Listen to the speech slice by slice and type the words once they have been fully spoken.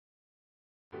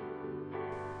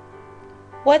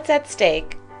What's at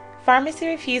stake? Pharmacy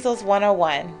Refusals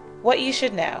 101. What you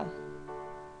should know.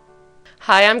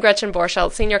 Hi, I'm Gretchen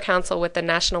Borschelt, Senior Counsel with the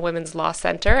National Women's Law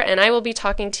Center, and I will be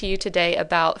talking to you today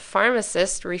about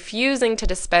pharmacists refusing to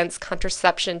dispense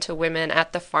contraception to women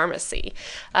at the pharmacy.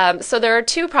 So there are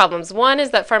two problems. One is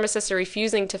that pharmacists are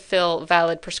refusing to fill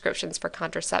valid prescriptions for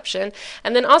contraception,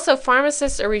 and then also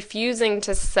pharmacists are refusing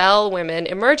to sell women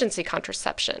emergency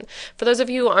contraception. For those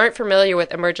of you who aren't familiar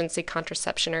with emergency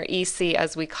contraception, or EC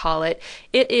as we call it,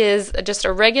 it is just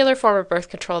a regular form of birth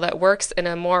control that works in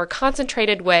a more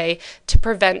concentrated way to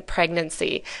prevent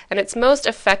pregnancy. And it's most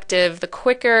effective the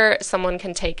quicker someone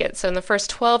can take it. So in the first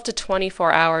 12 to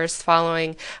 24 hours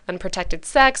following unprotected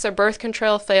sex or birth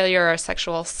control failure or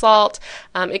sexual assault,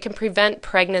 it can prevent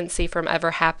pregnancy from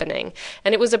ever happening.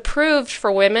 And it was approved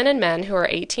for women and men who are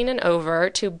 18 and over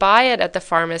to buy it at the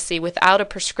pharmacy without a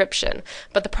prescription.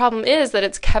 But the problem is that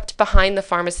it's kept behind the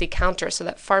pharmacy counter so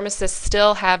that pharmacists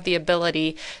still have the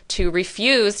ability to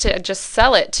refuse to just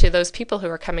sell it to those people who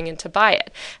are coming in to buy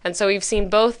it. And so we've seen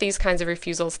both these kinds of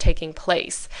refusals taking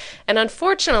place. And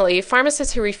unfortunately,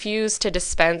 pharmacists who refuse to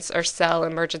dispense or sell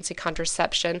emergency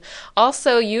contraception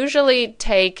also usually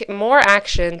take more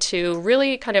action to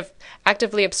really kind of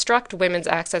actively obstruct women's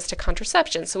access to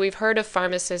contraception. So we've heard of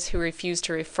pharmacists who refuse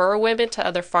to refer women to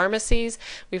other pharmacies.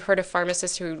 We've heard of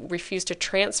pharmacists who refuse to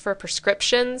transfer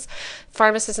prescriptions.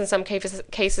 Pharmacists in some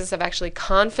cases have actually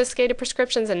confiscated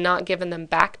prescriptions and not given them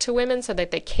back to women so that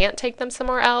they can't take them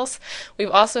somewhere else. We've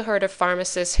also heard of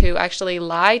pharmacists who actually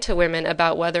lie to women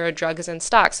about whether a drug is in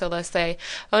stock. So they'll say,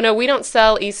 oh no, we don't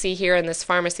sell EC here in this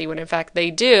pharmacy, when in fact they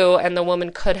do, and the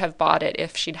woman could have bought it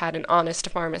if she'd had an honest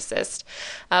pharmacist.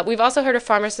 We've also heard of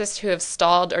pharmacists who have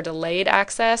stalled or delayed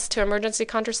access to emergency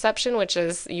contraception, which,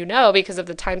 as you know, because of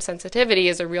the time sensitivity,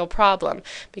 is a real problem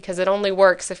because it only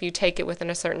works if you take it within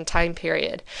a certain time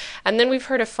period. And then we've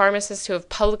heard of pharmacists who have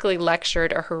publicly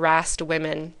lectured or harassed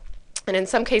women. And in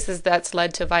some cases, that's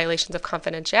led to violations of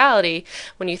confidentiality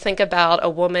when you think about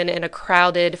a woman in a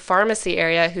crowded pharmacy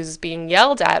area who's being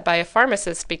yelled at by a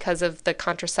pharmacist because of the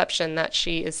contraception that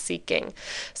she is seeking.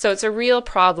 So it's a real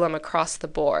problem across the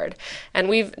board. And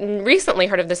we've recently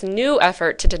heard of this new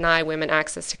effort to deny women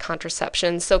access to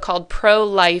contraception. So-called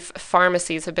pro-life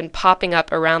pharmacies have been popping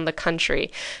up around the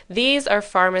country. These are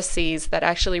pharmacies that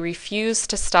actually refuse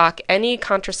to stock any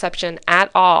contraception at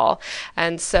all.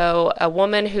 And so a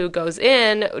woman who goes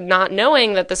in not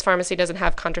knowing that this pharmacy doesn't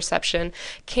have contraception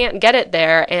can't get it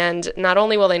there, and not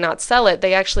only will they not sell it,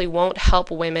 they actually won't help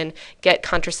women get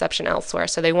contraception elsewhere.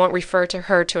 So they won't refer to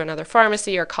her to another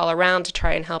pharmacy or call around to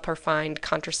try and help her find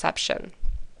contraception.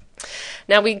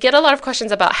 Now, we get a lot of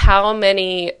questions about how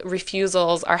many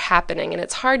refusals are happening, and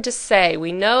it's hard to say.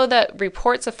 We know that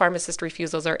reports of pharmacist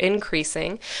refusals are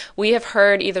increasing. We have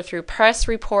heard either through press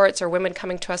reports or women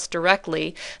coming to us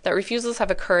directly that refusals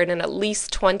have occurred in at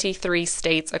least 23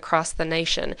 states across the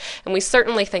nation. And we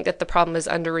certainly think that the problem is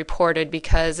underreported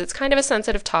because it's kind of a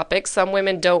sensitive topic. Some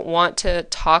women don't want to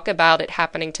talk about it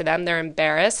happening to them. They're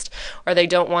embarrassed, or they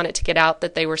don't want it to get out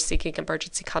that they were seeking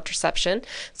emergency contraception.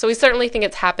 So we certainly think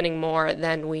it's happening more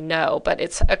than we know, but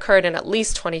it's occurred in at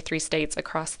least 23 states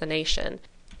across the nation.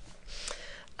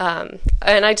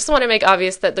 And I just want to make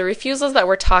obvious that the refusals that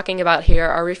we're talking about here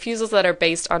are refusals that are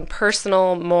based on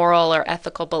personal, moral, or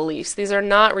ethical beliefs. These are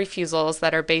not refusals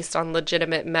that are based on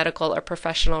legitimate medical or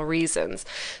professional reasons.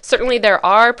 Certainly there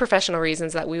are professional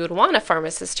reasons that we would want a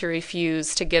pharmacist to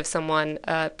refuse to give someone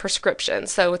a prescription.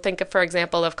 So think, for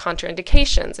example, of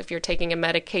contraindications, if you're taking a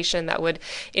medication that would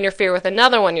interfere with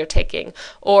another one you're taking,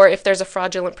 or if there's a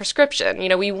fraudulent prescription. You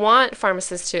know, we want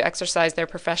pharmacists to exercise their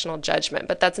professional judgment,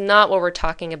 but that's not what we're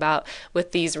talking about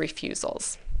with these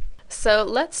refusals. So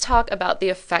let's talk about the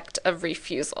effect of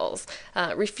refusals.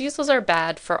 Refusals are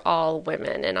bad for all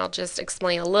women, and I'll just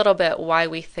explain a little bit why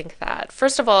we think that.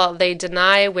 First of all, they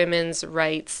deny women's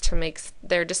rights to make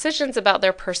their decisions about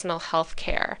their personal health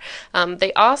care.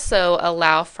 They also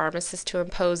allow pharmacists to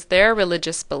impose their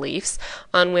religious beliefs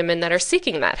on women that are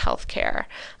seeking that health care.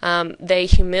 They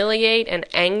humiliate and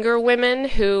anger women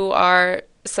who are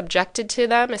subjected to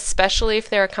them, especially if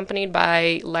they're accompanied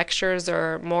by lectures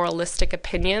or moralistic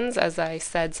opinions, as I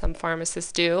said some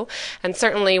pharmacists do. And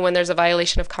certainly when there's a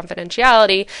violation of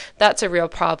confidentiality, that's a real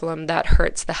problem that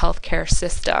hurts the healthcare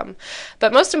system.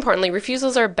 But most importantly,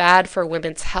 refusals are bad for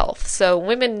women's health. So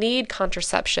women need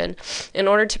contraception in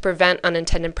order to prevent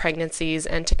unintended pregnancies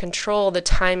and to control the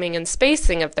timing and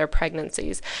spacing of their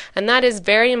pregnancies. And that is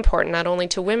very important not only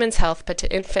to women's health but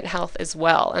to infant health as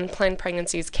well. Unplanned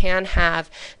pregnancies can have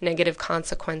negative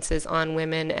consequences on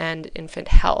women and infant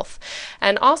health.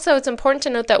 And also, it's important to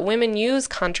note that women use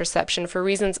contraception for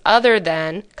reasons other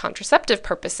than contraceptive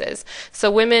purposes.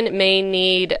 So women may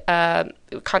need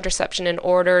contraception in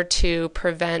order to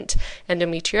prevent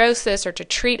endometriosis or to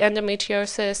treat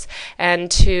endometriosis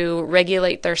and to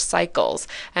regulate their cycles.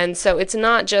 And so it's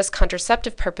not just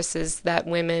contraceptive purposes that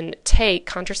women take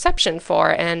contraception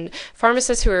for. And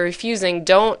pharmacists who are refusing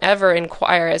don't ever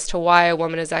inquire as to why a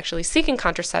woman is actually seeking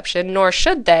contraception, nor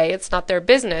should they. It's not their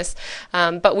business.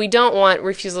 But we don't want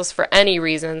refusals for any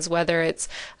reasons, whether it's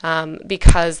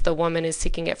because the woman is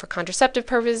seeking it for contraceptive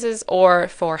purposes or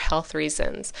for health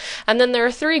reasons. And then there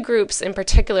are three groups in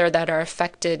particular that are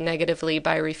affected negatively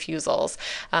by refusals.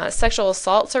 Sexual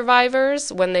assault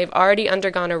survivors, when they've already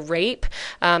undergone a rape,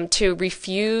 to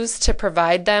refuse to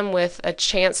provide them with a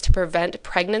chance to prevent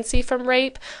pregnancy from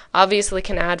rape obviously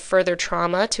can add further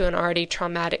trauma to an already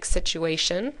traumatic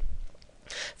situation.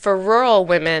 For rural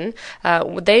women,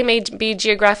 they may be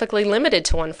geographically limited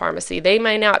to one pharmacy. They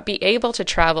may not be able to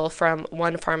travel from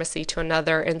one pharmacy to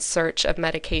another in search of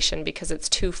medication because it's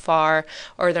too far,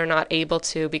 or they're not able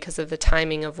to because of the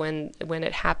timing of when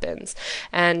it happens.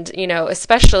 And,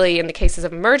 especially in the cases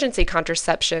of emergency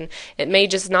contraception, it may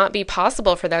just not be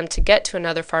possible for them to get to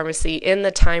another pharmacy in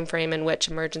the time frame in which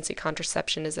emergency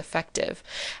contraception is effective.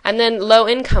 And then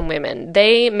low-income women,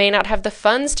 they may not have the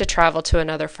funds to travel to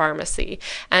another pharmacy.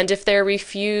 And if they're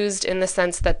refused in the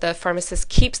sense that the pharmacist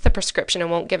keeps the prescription and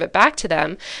won't give it back to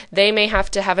them, they may have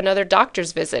to have another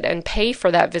doctor's visit and pay for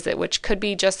that visit, which could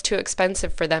be just too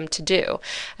expensive for them to do.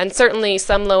 And certainly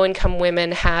some low-income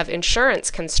women have insurance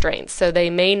constraints, so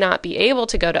they may not be able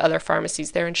to go to other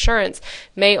pharmacies. Their insurance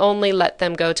may only let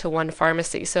them go to one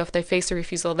pharmacy. So if they face a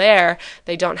refusal there,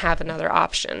 they don't have another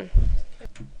option.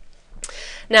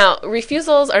 Now,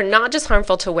 refusals are not just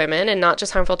harmful to women and not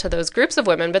just harmful to those groups of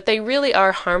women, but they really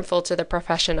are harmful to the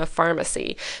profession of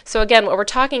pharmacy. So again, what we're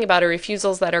talking about are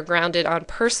refusals that are grounded on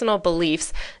personal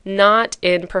beliefs, not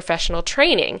in professional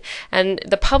training. And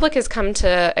the public has come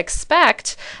to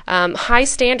expect high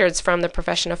standards from the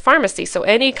profession of pharmacy. So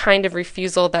any kind of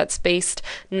refusal that's based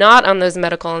not on those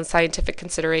medical and scientific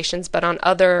considerations, but on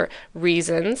other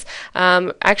reasons,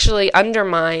 actually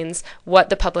undermines what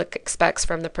the public expects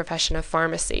from the profession of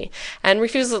pharmacy. And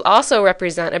refusals also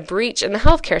represent a breach in the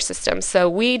healthcare system. So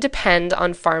we depend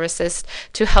on pharmacists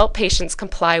to help patients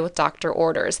comply with doctor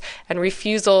orders, and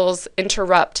refusals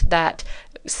interrupt that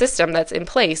system that's in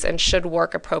place and should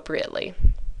work appropriately.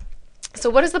 So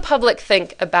what does the public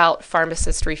think about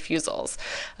pharmacist refusals?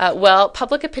 Well,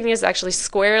 public opinion is actually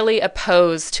squarely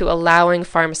opposed to allowing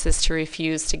pharmacists to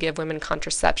refuse to give women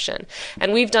contraception.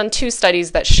 And we've done two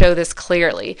studies that show this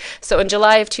clearly. So in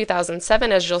July of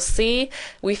 2007, as you'll see,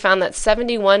 we found that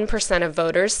 71% of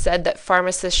voters said that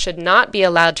pharmacists should not be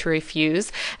allowed to refuse,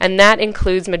 and that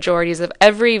includes majorities of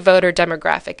every voter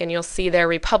demographic. And you'll see there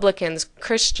Republicans,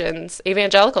 Christians,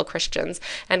 evangelical Christians,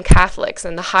 and Catholics,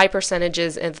 and the high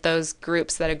percentages of those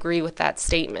groups that agree with that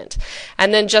statement.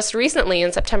 And then just recently,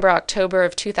 in September, October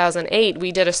of 2008,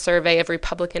 we did a survey of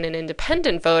Republican and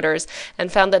independent voters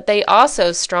and found that they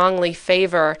also strongly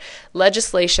favor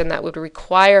legislation that would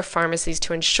require pharmacies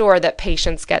to ensure that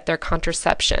patients get their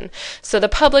contraception. So the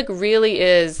public really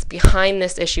is behind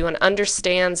this issue and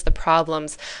understands the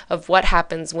problems of what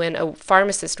happens when a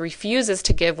pharmacist refuses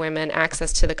to give women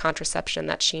access to the contraception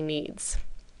that she needs.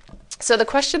 So the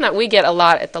question that we get a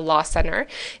lot at the Law Center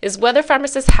is whether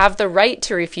pharmacists have the right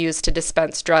to refuse to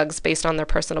dispense drugs based on their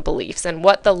personal beliefs and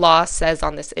what the law says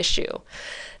on this issue.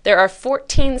 There are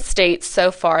 14 states so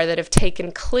far that have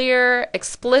taken clear,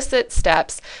 explicit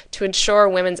steps to ensure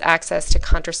women's access to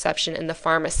contraception in the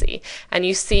pharmacy. And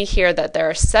you see here that there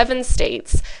are 7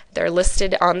 states, they're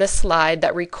listed on this slide,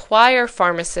 that require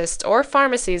pharmacists or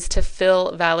pharmacies to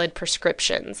fill valid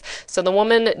prescriptions. So the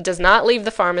woman does not leave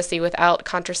the pharmacy without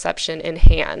contraception in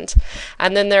hand.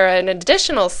 And then there are an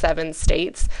additional 7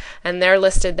 states, and they're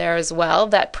listed there as well,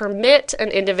 that permit an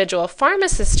individual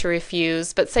pharmacist to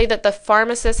refuse, but say that the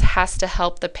pharmacist has to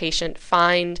help the patient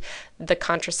find the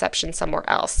contraception somewhere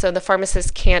else. So the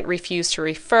pharmacist can't refuse to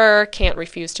refer, can't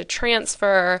refuse to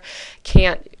transfer,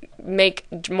 can't make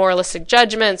moralistic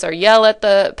judgments or yell at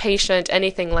the patient,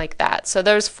 anything like that. So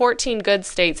those 14 good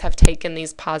states have taken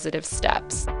these positive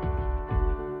steps.